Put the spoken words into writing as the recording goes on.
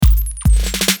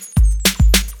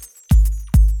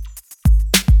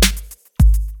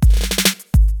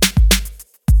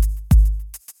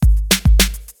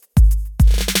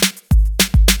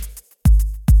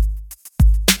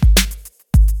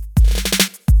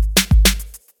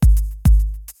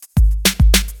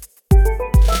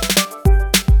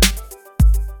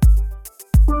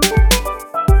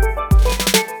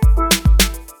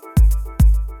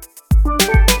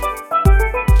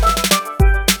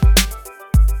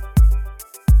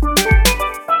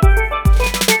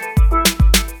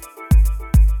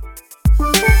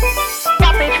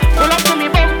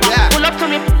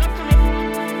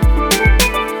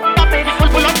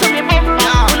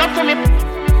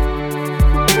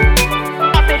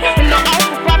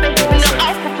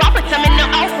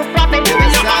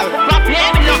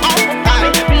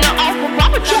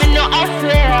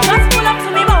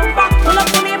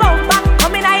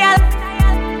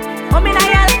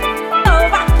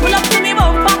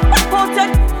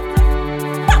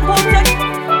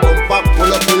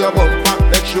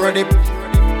sure dip.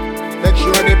 Make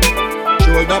sure dip.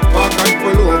 Shoulder back and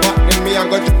pull over. Then me a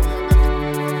go.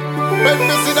 When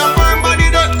me see the firm body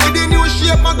done with the new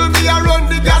shape, muggle me a run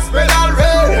the gas pedal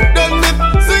rail. Then me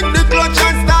sing the clutch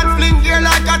and start fling gear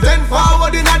like a 10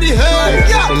 forward inna the head.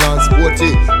 Yeah, I'm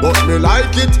sporty, but me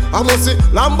like it. I must see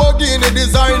Lamborghini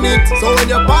design it. So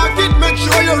when you park it, make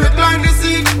sure you recline the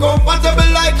seat, comfortable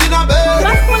like in a bed.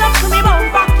 Just pull up to me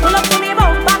bumper, pull up to me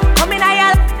bumper. Come in a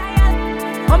yell,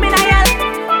 come in a yell.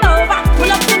 Over,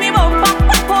 pull up to me bumper,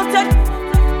 pop out it,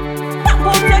 pop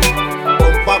out it.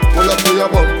 Bumper, pull up to your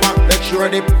bumper. Make sure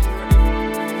dip,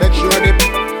 make sure dip.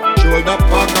 Shoulder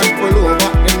back and pull over.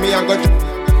 Then me a go.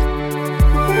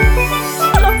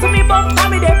 Pull up to me bumper,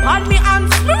 me dey on me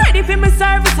hands. Me ready for me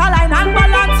service, align and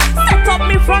balance. Set up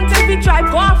me front if we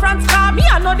drive, go on front car. Me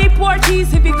I know the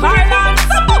Portuguese if we car land.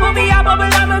 So bubble me a bubble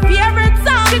on my favorite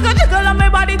song. Jiggle jiggle on my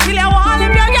body till you want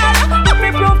live your girl. Let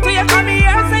me prove to you, come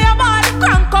here, say your body.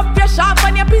 Crank up your sharp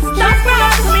and your pistol. Pull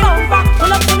up to me bumper,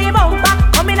 pull up to me bumper.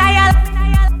 Come in a yell,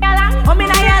 come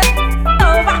in a yell.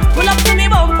 Over, pull up to me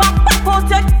bumper, pop out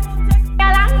it,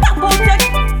 pop out it.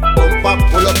 Bumper,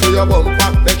 pull up to your bumper.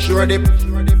 Make sure dip,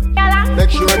 make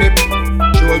sure dip.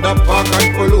 Shoulder back and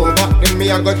pull over. Then me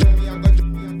a go.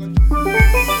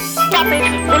 Stop it,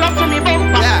 pull up to me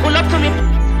bumper, pull up to me.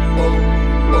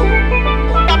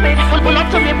 Stop it, pull up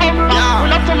to me bumper,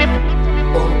 pull up to me.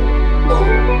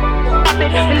 Stop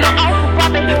it, me no out for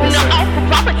profit, me no out for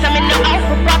profit, me no out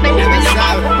for profit, me no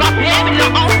out for profit, me no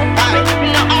out for profit, me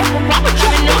no out for profit,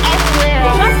 me no out for.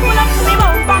 Just pull up to me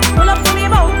bumper, pull up to me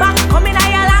bumper. Come in a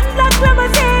your land, blood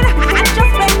limousine, and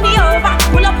just bend me over.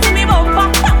 Pull up to me bumper,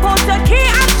 pop out the key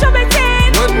and shove it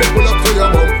in. When me pull up to your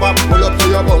bumper, pull up to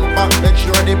your bumper. Make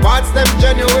sure the parts them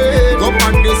genuine. Come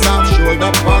on this half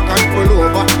shoulder back and pull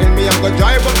over. Then me a go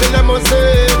drive